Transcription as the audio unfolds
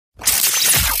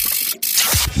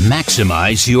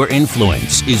Maximize Your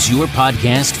Influence is your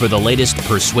podcast for the latest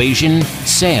persuasion,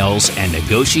 sales, and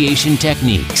negotiation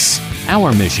techniques.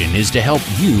 Our mission is to help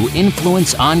you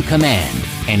influence on command,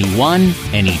 anyone,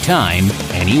 anytime,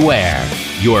 anywhere.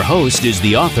 Your host is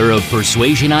the author of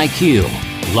Persuasion IQ,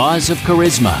 Laws of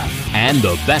Charisma, and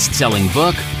the best-selling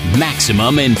book,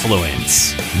 Maximum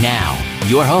Influence. Now,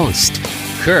 your host,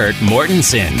 Kurt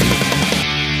Mortensen.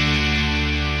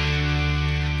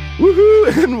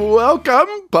 Woohoo, and welcome.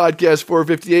 Podcast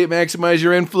 458, Maximize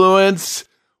Your Influence.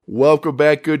 Welcome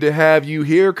back. Good to have you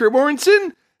here, Kurt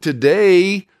Mortensen.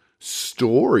 Today,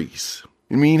 stories.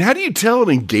 I mean, how do you tell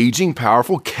an engaging,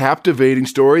 powerful, captivating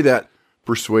story that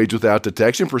persuades without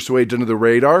detection, persuades under the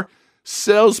radar,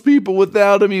 sells people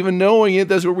without them even knowing it?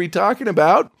 That's what we're talking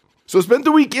about. So I spent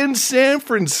the week in San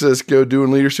Francisco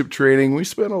doing leadership training. We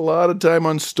spent a lot of time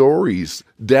on stories,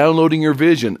 downloading your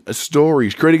vision,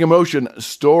 stories, creating emotion,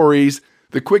 stories.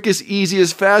 The quickest,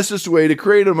 easiest, fastest way to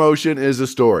create emotion is a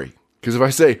story. Because if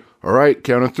I say, all right,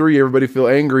 count of three, everybody feel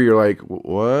angry, you're like,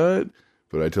 what?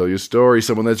 But I tell you a story,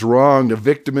 someone that's wronged, a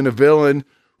victim and a villain,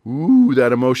 ooh,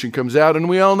 that emotion comes out. And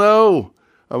we all know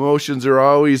emotions are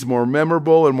always more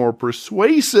memorable and more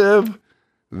persuasive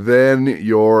than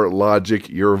your logic,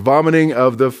 your vomiting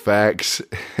of the facts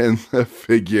and the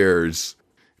figures.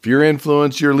 If you're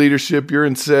influence, your leadership, you're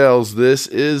in sales, this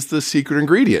is the secret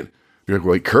ingredient. You're like,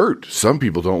 wait, Kurt, some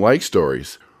people don't like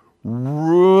stories.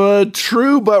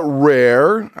 True, but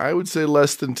rare. I would say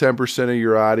less than 10% of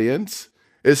your audience.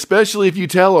 Especially if you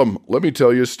tell them, let me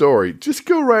tell you a story. Just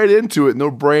go right into it and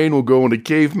their brain will go into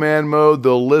caveman mode.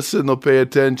 They'll listen, they'll pay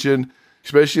attention.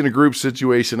 Especially in a group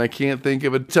situation, I can't think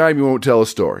of a time you won't tell a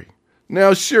story.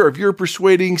 Now, sure, if you're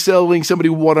persuading, selling somebody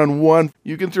one-on-one,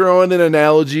 you can throw in an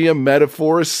analogy, a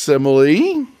metaphor, a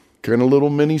simile, kind of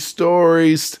little mini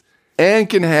stories,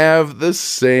 and can have the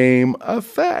same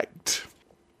effect.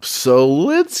 So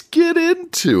let's get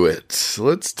into it.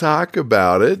 Let's talk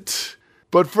about it.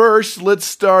 But first, let's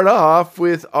start off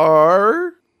with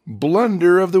our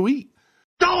blunder of the week.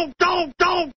 Don't!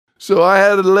 So I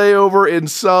had a layover in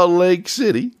Salt Lake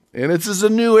City, and this is a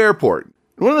new airport.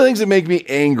 One of the things that make me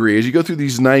angry as you go through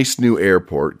these nice new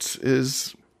airports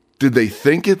is, did they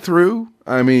think it through?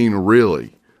 I mean,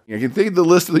 really? I can think of the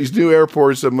list of these new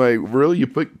airports. I'm like, really? You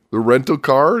put the rental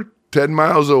car 10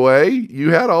 miles away?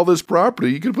 You had all this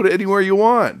property. You could put it anywhere you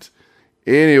want.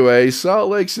 Anyway,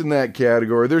 Salt Lake's in that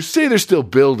category. They're still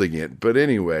building it, but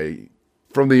anyway,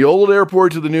 from the old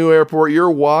airport to the new airport,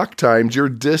 your walk times, your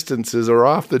distances are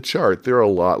off the chart. They're a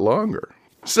lot longer.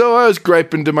 So I was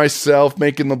griping to myself,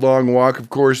 making the long walk. Of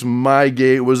course, my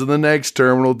gate was in the next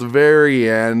terminal at the very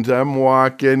end. I'm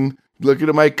walking, looking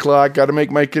at my clock, got to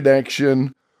make my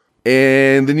connection.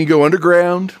 And then you go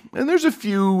underground, and there's a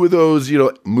few of those,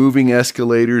 moving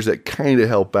escalators that kind of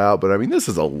help out. But I mean, this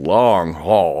is a long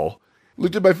haul.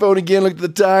 Looked at my phone again, looked at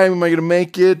the time, am I going to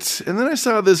make it? And then I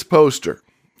saw this poster.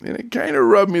 And it kind of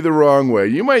rubbed me the wrong way.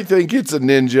 You might think it's a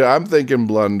ninja. I'm thinking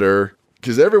blunder.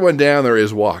 Because everyone down there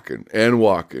is walking and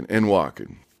walking and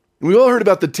walking. And we all heard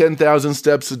about the 10,000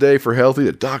 steps a day for healthy.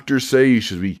 The doctors say you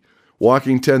should be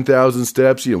walking 10,000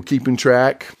 steps, keeping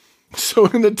track. So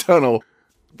in the tunnel,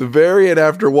 the very end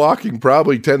after walking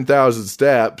probably 10,000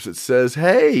 steps, it says,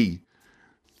 hey,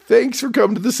 thanks for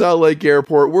coming to the Salt Lake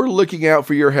Airport. We're looking out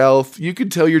for your health. You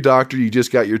can tell your doctor you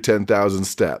just got your 10,000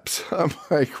 steps. I'm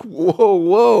like,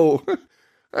 whoa.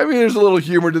 I mean, there's a little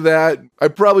humor to that. I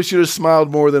probably should have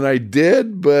smiled more than I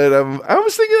did, but I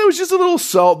was thinking it was just a little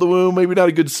salt in the wound. Maybe not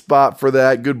a good spot for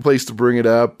that. Good place to bring it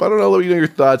up. I don't know. Let me know your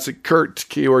thoughts at Kurt,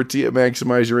 K-O-R-T, at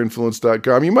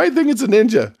MaximizeYourInfluence.com. You might think it's a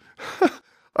ninja.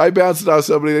 I bounced it off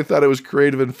somebody. They thought it was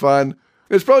creative and fun.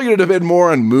 It's probably going to depend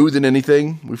more on mood than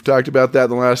anything. We've talked about that in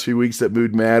the last few weeks, that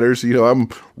mood matters. I'm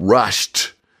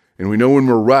rushed. And we know when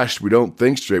we're rushed, we don't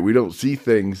think straight. We don't see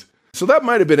things. So that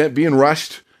might have been it. Being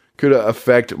rushed could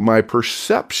affect my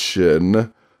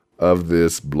perception of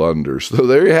this blunder. So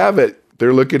there you have it.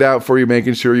 They're looking out for you,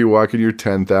 making sure you're walking your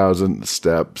 10,000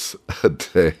 steps a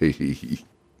day.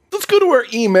 Let's go to our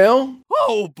email.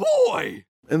 Oh, boy.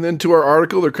 And then to our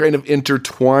article. They're kind of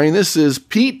intertwined. This is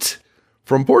Pete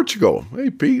from Portugal. Hey,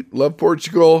 Pete, love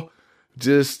Portugal.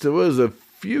 It was a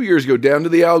few years ago, down to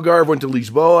the Algarve, went to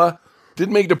Lisboa.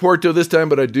 Didn't make it to Porto this time,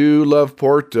 but I do love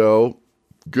Porto.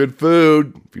 Good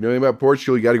food. If you know anything about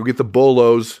Portugal, you got to go get the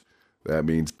bolos. That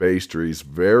means pastries.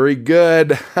 Very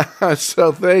good.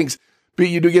 So thanks.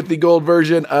 Pete, you do get the gold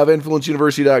version of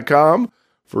InfluenceUniversity.com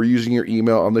for using your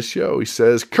email on the show. He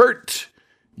says, Kurt,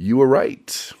 you were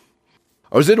right.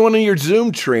 I was in one of your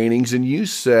Zoom trainings and you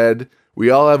said we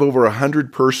all have over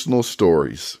 100 personal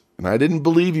stories. And I didn't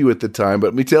believe you at the time, but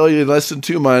let me tell you, in less than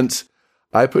 2 months,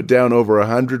 I put down over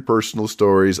 100 personal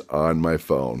stories on my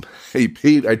phone. Hey,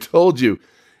 Pete, I told you.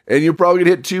 And you're probably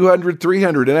going to hit 200,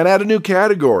 300. And I'd add a new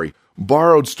category.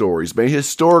 Borrowed stories, maybe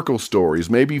historical stories,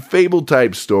 maybe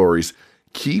fable-type stories.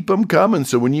 Keep them coming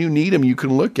so when you need them, you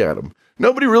can look at them.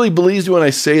 Nobody really believes me when I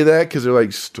say that because they're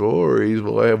like, stories?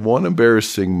 Well, I have one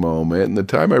embarrassing moment. And the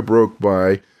time I broke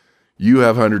by, you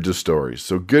have hundreds of stories.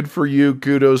 So good for you.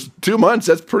 Kudos. 2 months,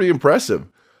 that's pretty impressive.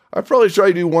 I probably try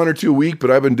to do 1 or 2 a week,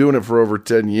 but I've been doing it for over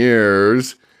 10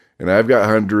 years. And I've got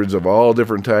hundreds of all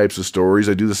different types of stories.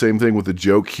 I do the same thing with the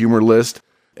joke humor list.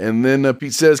 And then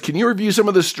Pete says, can you review some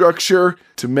of the structure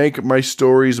to make my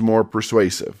stories more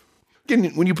persuasive?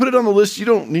 Again, when you put it on the list, you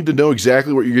don't need to know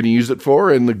exactly what you're going to use it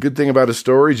for. And the good thing about a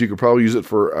story is you could probably use it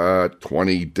for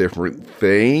 20 different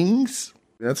things.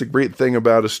 That's a great thing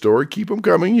about a story. Keep them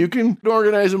coming. You can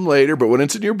organize them later, but when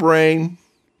it's in your brain,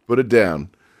 put it down.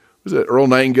 Was it Earl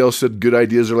Nightingale said good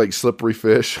ideas are like slippery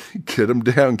fish? Get them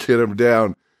down, get them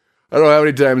down. I don't know how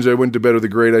many times I went to bed with a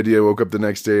great idea, woke up the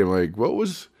next day, I'm like, what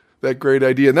was that great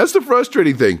idea? And that's the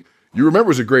frustrating thing. You remember it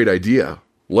was a great idea,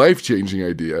 life-changing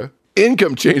idea,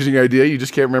 income-changing idea. You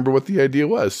just can't remember what the idea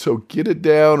was. So get it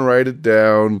down, write it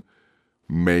down,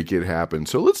 make it happen.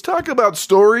 So let's talk about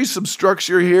stories, some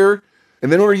structure here.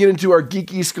 And then we're going to get into our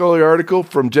geeky scholarly article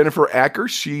from Jennifer Acker.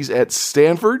 She's at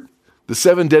Stanford. The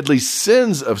 7 Deadly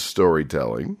Sins of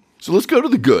Storytelling. So let's go to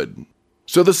the good.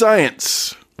 So the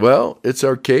science. Well, it's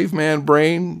our caveman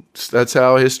brain. That's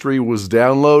how history was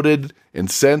downloaded and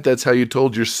sent. That's how you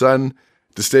told your son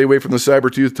to stay away from the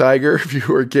saber-toothed tiger if you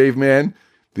were a caveman.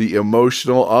 The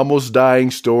emotional, almost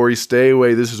dying story, stay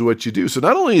away, this is what you do. So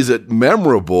not only is it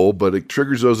memorable, but it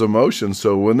triggers those emotions.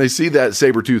 So when they see that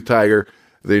saber-toothed tiger,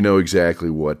 they know exactly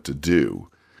what to do.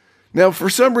 Now, for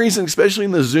some reason, especially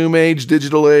in the Zoom age,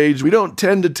 digital age, we don't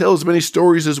tend to tell as many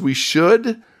stories as we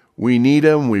should. We need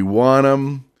them. We want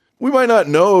them. We might not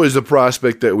know as a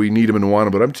prospect that we need them and want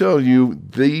them, but I'm telling you,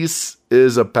 this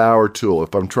is a power tool.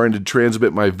 If I'm trying to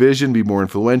transmit my vision, be more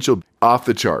influential, off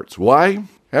the charts. Why?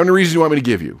 How many reasons do you want me to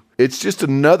give you? It's just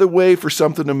another way for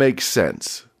something to make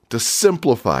sense, to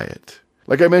simplify it.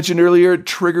 Like I mentioned earlier, it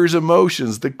triggers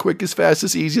emotions. The quickest,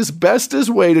 fastest, easiest, bestest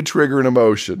way to trigger an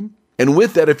emotion. And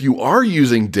with that, if you are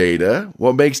using data,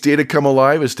 what makes data come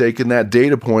alive is taking that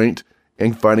data point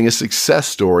and finding a success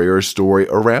story or a story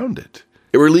around it.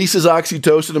 It releases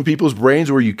oxytocin in people's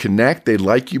brains where you connect, they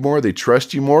like you more, they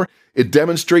trust you more. It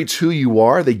demonstrates who you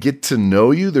are, they get to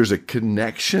know you, there's a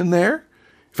connection there.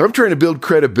 If I'm trying to build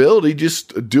credibility,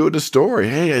 just do it in a story.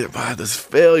 Hey, this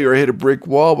failure, I hit a brick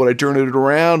wall, but I turned it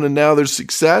around and now there's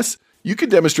success. You can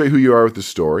demonstrate who you are with the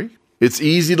story. It's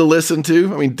easy to listen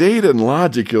to. I mean, data and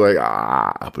logic, you're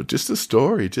like, but just a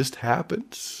story, it just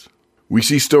happens. We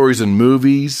see stories in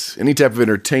movies, any type of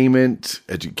entertainment,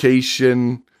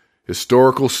 education,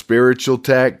 historical, spiritual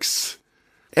texts,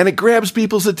 and it grabs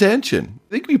people's attention.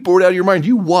 They can be bored out of your mind.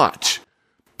 You watch.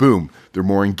 Boom. They're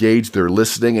more engaged. They're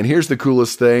listening. And here's the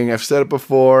coolest thing. I've said it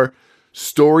before.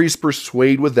 Stories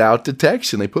persuade without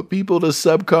detection. They put people to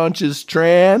subconscious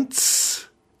trance.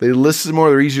 They listen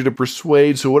more. They're easier to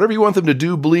persuade. So whatever you want them to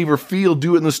do, believe, or feel,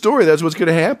 do it in the story. That's what's going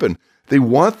to happen. They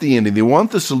want the ending. They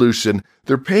want the solution.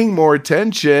 They're paying more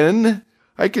attention.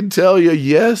 I can tell you,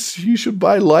 yes, you should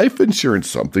buy life insurance.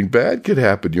 Something bad could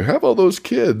happen. You have all those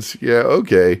kids. Yeah,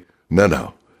 okay.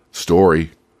 No.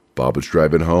 Story. Bob was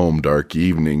driving home, dark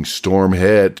evening, storm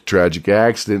hit, tragic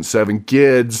accident, 7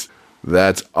 kids.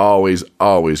 That's always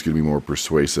going to be more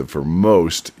persuasive for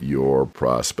most your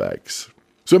prospects.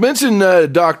 So I mentioned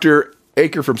Dr.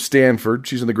 Acker from Stanford.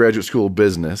 She's in the Graduate School of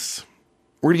Business.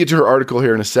 We're going to get to her article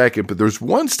here in a second, but there's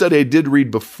one study I did read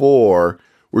before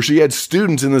where she had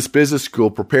students in this business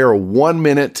school prepare a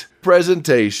 1-minute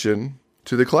presentation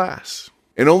to the class.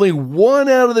 And only 1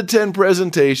 out of the 10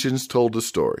 presentations told a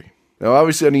story. Now,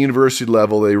 obviously, on a university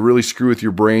level, they really screw with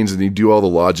your brains and you do all the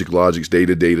logics,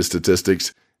 data,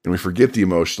 statistics, and we forget the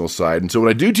emotional side. And so when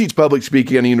I do teach public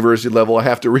speaking on a university level, I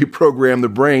have to reprogram the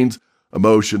brains,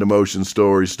 emotion,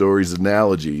 stories,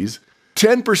 analogies.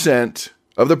 10%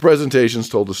 of the presentations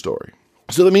told a story.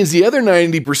 So that means the other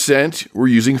 90% were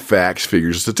using facts,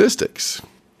 figures, and statistics.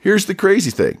 Here's the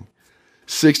crazy thing.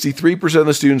 63% of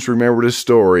the students remembered a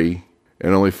story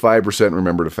and only 5%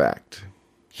 remembered a fact.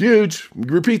 Huge.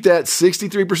 Repeat that.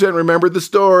 63% remembered the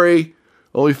story.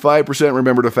 Only 5%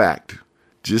 remembered a fact.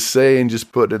 Just saying,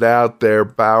 just putting it out there.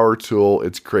 Power tool.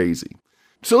 It's crazy.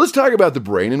 So let's talk about the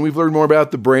brain. And we've learned more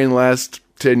about the brain the last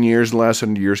 10 years and the last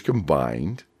 100 years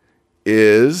combined.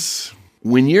 Is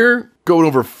when you're going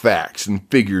over facts and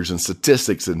figures and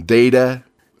statistics and data,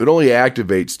 it only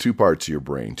activates 2 parts of your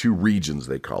brain, 2 regions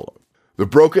they call them. The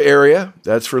Broca area,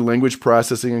 that's for language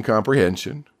processing and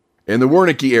comprehension. And the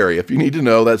Wernicke area, if you need to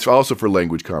know, that's also for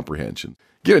language comprehension.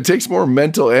 Again, it takes more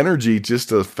mental energy just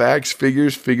to facts,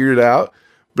 figures, figure it out,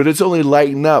 but it's only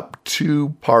lighting up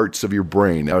 2 parts of your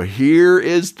brain. Now, here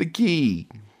is the key.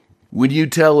 When you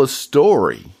tell a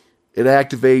story, it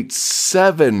activates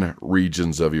 7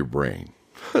 regions of your brain.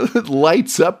 It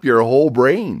lights up your whole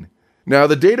brain. Now,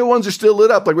 the data ones are still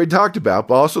lit up like we talked about,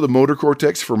 but also the motor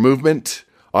cortex for movement,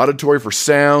 auditory for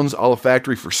sounds,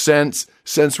 olfactory for sense,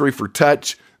 sensory for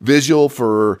touch, visual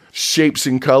for shapes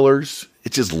and colors.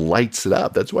 It just lights it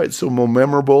up. That's why it's so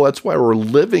memorable. That's why we're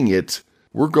living it.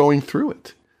 We're going through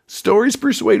it. Stories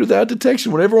persuade without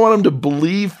detection. Whatever you want them to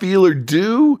believe, feel, or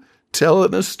do, tell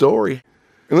it in a story.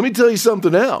 And let me tell you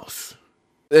something else.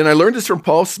 And I learned this from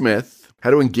Paul Smith, how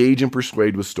to engage and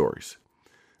persuade with stories.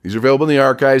 These are available in the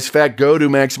archives. In fact, go to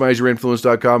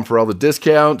maximizeyourinfluence.com for all the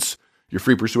discounts, your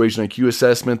free persuasion IQ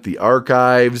assessment, the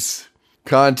archives.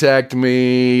 Contact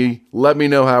me. Let me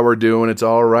know how we're doing. It's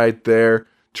all right there.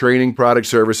 Training, product,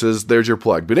 services. There's your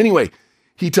plug. But anyway,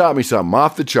 he taught me something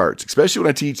off the charts, especially when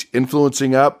I teach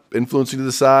influencing up, influencing to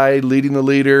the side, leading the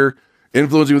leader,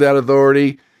 influencing without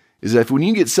authority, is that when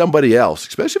you get somebody else,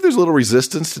 especially if there's a little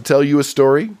resistance to tell you a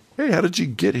story, hey, how did you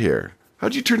get here?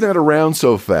 How'd you turn that around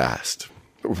so fast?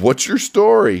 What's your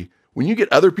story? When you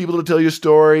get other people to tell you a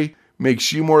story,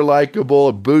 makes you more likable,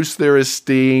 it boosts their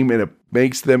esteem, and it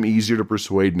makes them easier to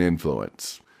persuade and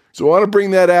influence. So I want to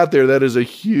bring that out there. That is a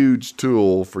huge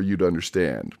tool for you to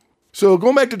understand. So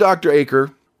going back to Dr.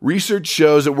 Aker, research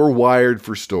shows that we're wired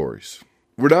for stories.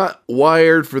 We're not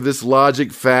wired for this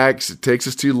logic facts. It takes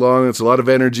us too long. It's a lot of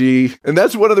energy. And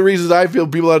that's one of the reasons I feel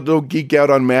people don't geek out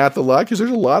on math a lot, because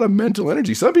there's a lot of mental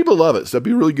energy. Some people love it. Some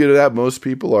people are really good at that. Most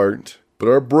people aren't. But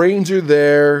our brains are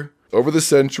there over the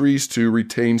centuries to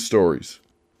retain stories.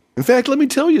 In fact, let me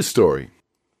tell you a story.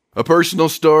 A personal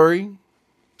story.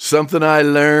 Something I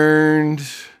learned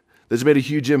that's made a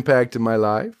huge impact in my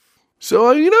life. So,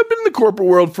 I've been in the corporate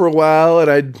world for a while,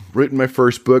 and I'd written my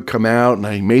first book, come out, and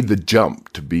I made the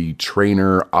jump to be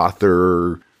trainer,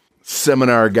 author,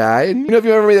 seminar guy. And, if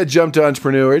you ever made that jump to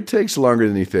entrepreneur, it takes longer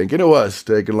than you think. And it was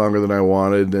taking longer than I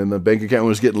wanted, and the bank account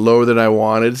was getting lower than I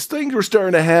wanted. Things were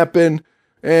starting to happen,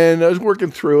 and I was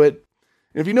working through it.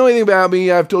 And if you know anything about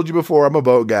me, I've told you before, I'm a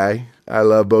boat guy. I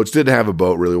love boats. Didn't have a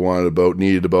boat, really wanted a boat,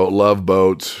 needed a boat, love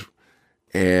boats.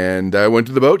 And I went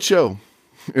to the boat show.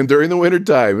 And during the winter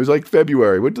time, it was like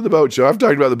February, went to the boat show. I've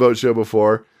talked about the boat show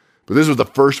before, but this was the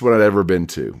first one I'd ever been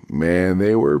to. Man,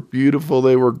 they were beautiful.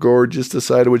 They were gorgeous.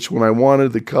 Decided which one I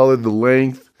wanted, the color, the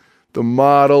length, the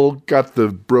model, got the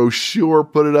brochure,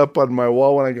 put it up on my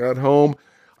wall when I got home.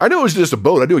 I knew it was just a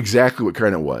boat. I knew exactly what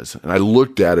kind it was. And I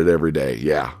looked at it every day.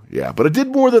 Yeah. But I did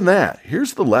more than that.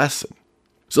 Here's the lesson.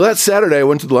 So that Saturday, I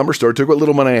went to the lumber store, took what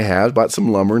little money I had, bought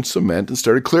some lumber and cement, and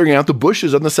started clearing out the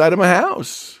bushes on the side of my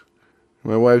house.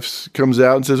 My wife comes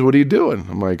out and says, "What are you doing?"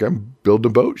 I'm like, "I'm building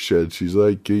a boat shed." She's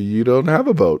like, "You don't have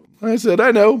a boat." I said,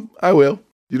 "I know, I will."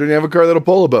 "You don't have a car that'll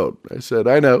pull a boat." I said,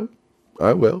 "I know,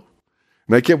 I will."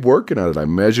 And I kept working on it. I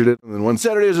measured it. And then one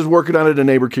Saturday, as I was working on it, a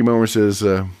neighbor came over and says,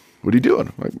 "What are you doing?"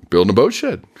 I'm like, "Building a boat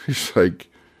shed." He's like,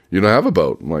 "You don't have a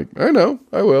boat." I'm like, "I know,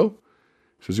 I will."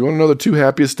 He says, "You want to know the 2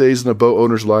 happiest days in a boat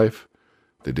owner's life?"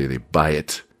 The day they buy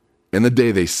it and the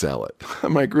day they sell it.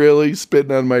 I'm like, really?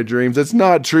 Spitting on my dreams? That's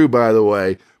not true, by the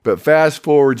way. But fast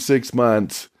forward 6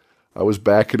 months, I was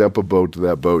backing up a boat to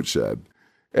that boat shed.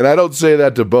 And I don't say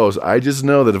that to boast. I just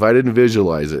know that if I didn't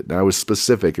visualize it, and I was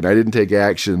specific, and I didn't take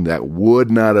action, that would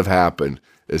not have happened,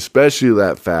 especially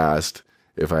that fast,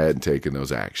 if I hadn't taken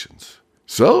those actions.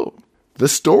 So, the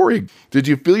story. Did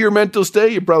you feel your mental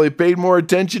state? You probably paid more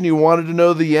attention. You wanted to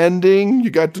know the ending. You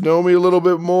got to know me a little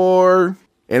bit more.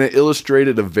 And it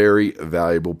illustrated a very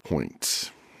valuable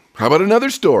point. How about another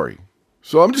story?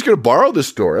 So I'm just going to borrow this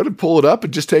story. I'm going to pull it up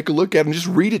and just take a look at it and just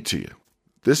read it to you.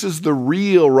 This is the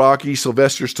real Rocky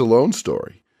Sylvester Stallone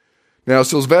story. Now,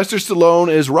 Sylvester Stallone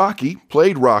is Rocky,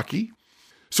 played Rocky.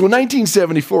 So in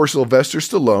 1974, Sylvester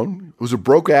Stallone was a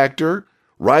broke actor,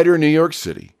 writer in New York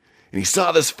City. And he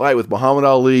saw this fight with Muhammad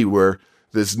Ali where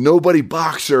this nobody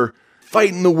boxer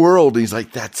fighting the world. And he's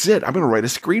like, that's it. I'm going to write a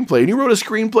screenplay. And he wrote a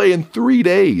screenplay in 3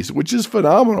 days, which is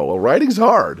phenomenal. Well, writing's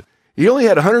hard. He only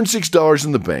had $106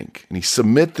 in the bank. And he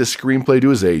submit this screenplay to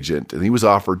his agent. And he was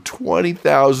offered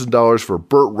 $20,000 for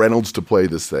Burt Reynolds to play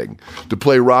this thing, to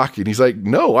play Rocky. And he's like,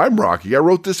 no, I'm Rocky. I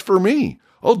wrote this for me.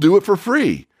 I'll do it for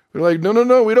free. They're like,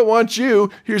 no, we don't want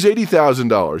you. Here's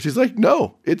 $80,000. He's like,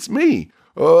 no, it's me.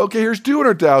 Okay, here's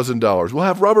 $200,000. We'll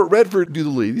have Robert Redford do the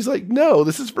lead. He's like, no,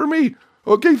 this is for me.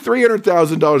 Okay,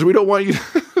 $300,000. We don't want you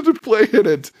to play in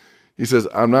it. He says,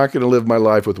 I'm not going to live my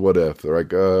life with what if. They're like,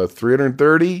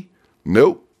 330?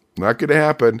 Nope, not going to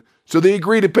happen. So they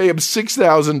agreed to pay him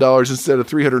 $6,000 instead of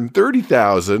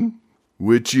 $330,000,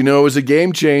 which, is a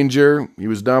game changer. He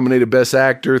was nominated Best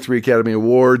Actor, 3 Academy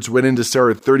Awards, went in to star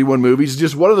in 31 movies.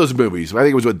 Just one of those movies, I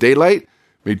think it was Daylight,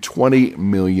 made $20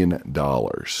 million.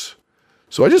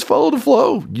 So I just followed the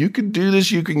flow. You can do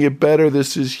this. You can get better.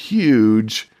 This is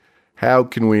huge. How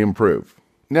can we improve?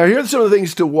 Now, here are some of the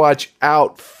things to watch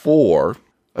out for.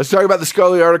 Let's talk about the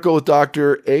scholarly article with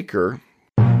Dr. Aker.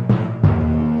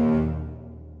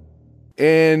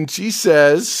 And she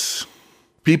says,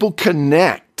 people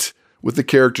connect with the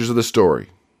characters of the story.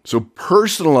 So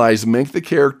personalize, make the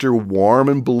character warm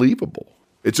and believable.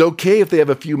 It's okay if they have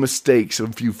a few mistakes and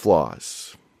a few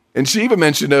flaws. And she even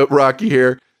mentioned Rocky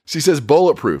here. She says,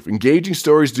 bulletproof. Engaging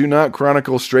stories do not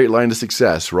chronicle a straight line to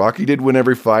success. Rocky did win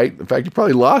every fight. In fact, he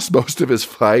probably lost most of his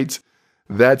fights.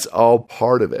 That's all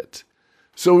part of it.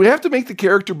 So we have to make the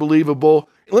character believable.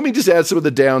 Let me just add some of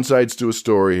the downsides to a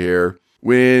story here.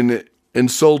 When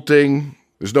insulting,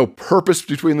 there's no purpose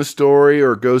between the story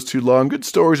or it goes too long. Good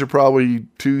stories are probably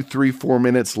 2, 3, 4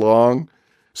 minutes long.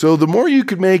 So the more you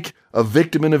could make a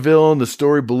victim and a villain, the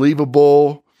story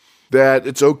believable, that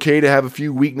it's okay to have a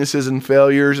few weaknesses and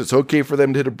failures. It's okay for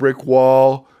them to hit a brick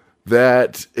wall.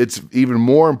 That it's even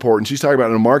more important. She's talking about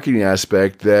in a marketing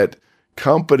aspect that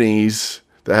companies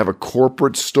that have a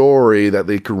corporate story that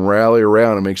they can rally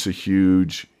around, it makes a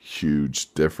huge,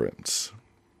 huge difference.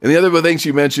 And the other thing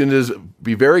she mentioned is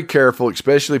be very careful,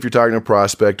 especially if you're talking to a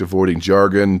prospect, avoiding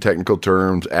jargon, technical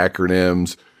terms,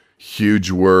 acronyms, huge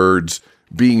words,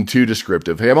 being too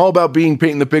descriptive. Hey, I'm all about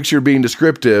painting the picture, being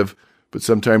descriptive, but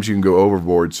sometimes you can go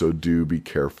overboard, so do be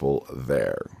careful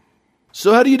there.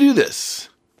 So how do you do this?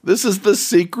 This is the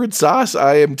secret sauce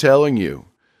I am telling you.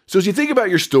 So as you think about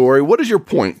your story, what is your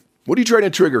point? What are you trying to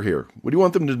trigger here? What do you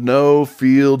want them to know,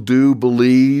 feel, do,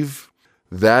 believe?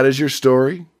 That is your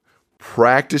story.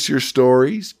 Practice your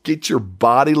stories. Get your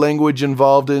body language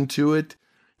involved into it.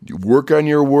 You work on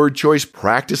your word choice.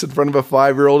 Practice in front of a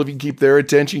 5-year-old if you keep their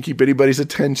attention, keep anybody's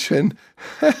attention.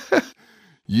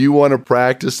 You want to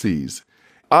practice these.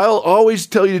 I'll always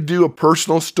tell you to do a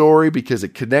personal story because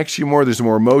it connects you more. There's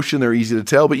more emotion. They're easy to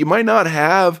tell, but you might not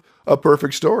have a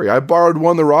perfect story. I borrowed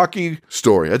the Rocky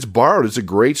story. That's borrowed. It's a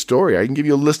great story. I can give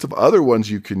you a list of other ones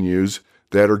you can use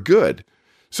that are good.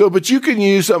 So, but you can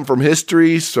use something from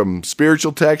history, some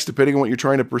spiritual text, depending on what you're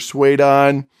trying to persuade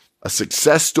on, a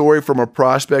success story from a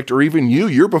prospect, or even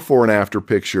your before and after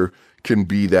picture can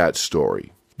be that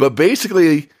story. But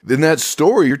basically, in that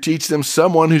story, you're teaching them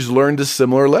someone who's learned a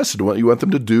similar lesson, what you want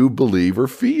them to do, believe, or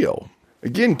feel.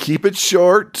 Again, keep it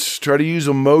short. Try to use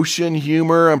emotion,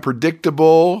 humor,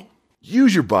 unpredictable.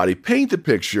 Use your body. Paint the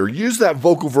picture. Use that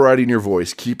vocal variety in your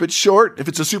voice. Keep it short. If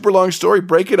it's a super long story,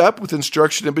 break it up with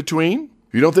instruction in between.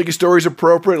 If you don't think a story is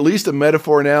appropriate, at least a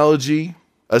metaphor, analogy,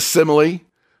 a simile. I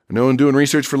know in doing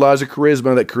research for laws of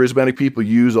charisma that charismatic people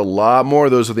use a lot more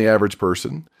of those than the average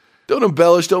person. Don't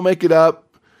embellish. Don't make it up.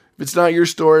 If it's not your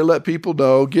story, let people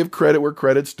know. Give credit where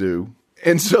credit's due.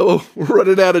 And so we're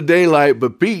running out of daylight,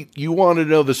 but Pete, you want to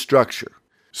know the structure.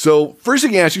 So first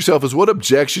thing you ask yourself is what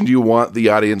objection do you want the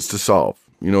audience to solve,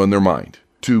 in their mind?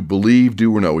 To believe,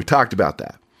 do, or know. We talked about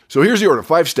that. So here's the order,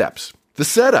 5 steps. The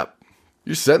setup.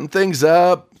 You're setting things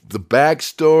up, the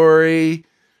backstory. You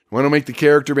want to make the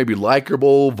character maybe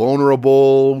likable,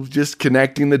 vulnerable, just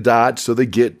connecting the dots so they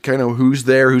get kind of who's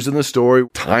there, who's in the story,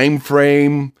 time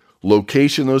frame,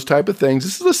 location, those type of things.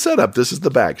 This is the setup. This is the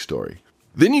backstory.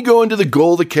 Then you go into the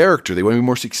goal of the character. They want to be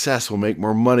more successful, make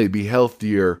more money, be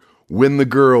healthier, win the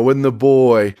girl, win the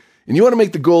boy. And you want to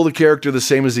make the goal of the character the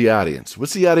same as the audience.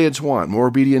 What's the audience want? More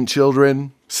obedient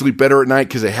children? Sleep better at night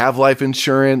because they have life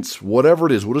insurance? Whatever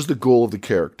it is, what is the goal of the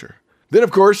character? Then,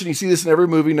 of course, and you see this in every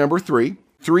movie, number 3.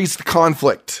 3 is the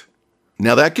conflict.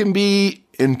 Now, that can be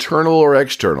internal or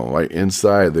external. Like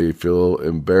inside, they feel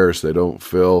embarrassed. They don't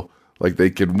feel like they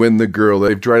can win the girl.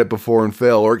 They've tried it before and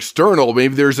failed. Or external,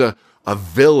 maybe there's a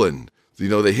villain.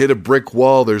 They hit a brick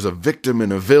wall. There's a victim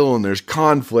and a villain. There's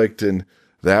conflict, and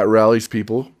that rallies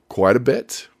people quite a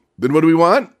bit. Then what do we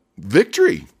want?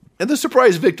 Victory. And the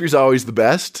surprise victory is always the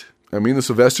best. I mean, the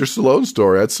Sylvester Stallone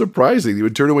story, that's surprising. He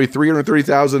would turn away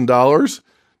 $330,000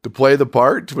 to play the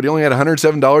part, but he only had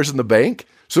 $107 in the bank.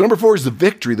 So number 4 is the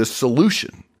victory, the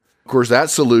solution. Of course, that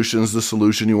solution is the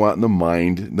solution you want in the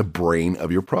mind, in the brain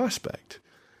of your prospect.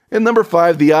 And number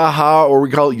 5, the aha, or we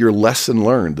call it your lesson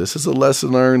learned. This is a lesson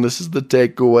learned. This is the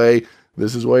takeaway.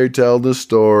 This is why you're telling the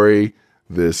story.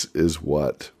 This is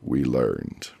what we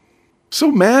learned. So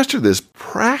master this.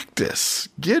 Practice.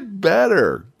 Get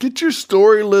better. Get your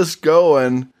story list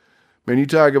going. Man, you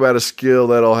talk about a skill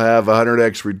that'll have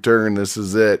 100x return. This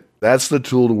is it. That's the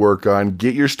tool to work on.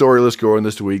 Get your story list going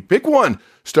this week. Pick one.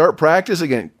 Start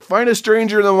practicing it. Find a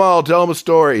stranger in the mall. Tell them a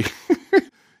story.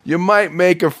 You might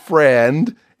make a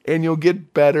friend, and you'll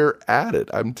get better at it.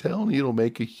 I'm telling you, it'll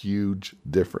make a huge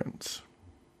difference.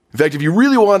 In fact, if you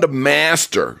really want to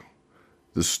master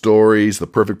the stories, the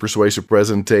perfect persuasive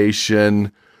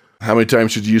presentation, how many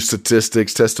times should you use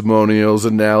statistics, testimonials,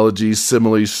 analogies,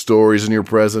 similes, stories in your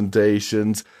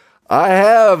presentations, I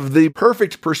have the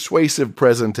perfect persuasive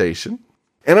presentation,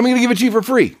 and I'm going to give it to you for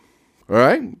free. All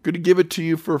right? I'm going to give it to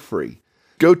you for free.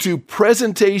 Go to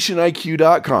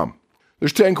presentationiq.com.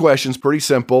 There's 10 questions, pretty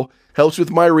simple. Helps with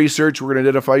my research. We're going to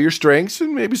identify your strengths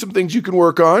and maybe some things you can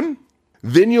work on.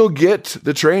 Then you'll get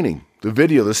the training, the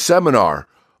video, the seminar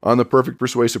on the perfect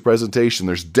persuasive presentation.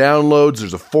 There's downloads.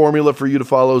 There's a formula for you to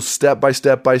follow step by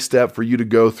step for you to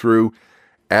go through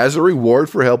as a reward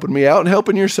for helping me out and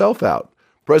helping yourself out.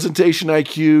 Presentation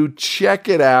IQ, check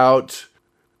it out.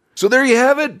 So there you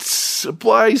have it.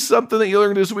 Apply something that you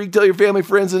learned this week. Tell your family,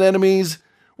 friends, and enemies.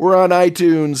 We're on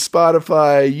iTunes,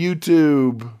 Spotify,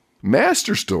 YouTube.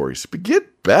 Master stories, but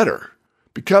get better.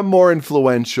 Become more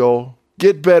influential.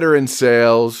 Get better in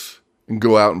sales. And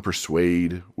go out and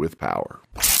persuade with power.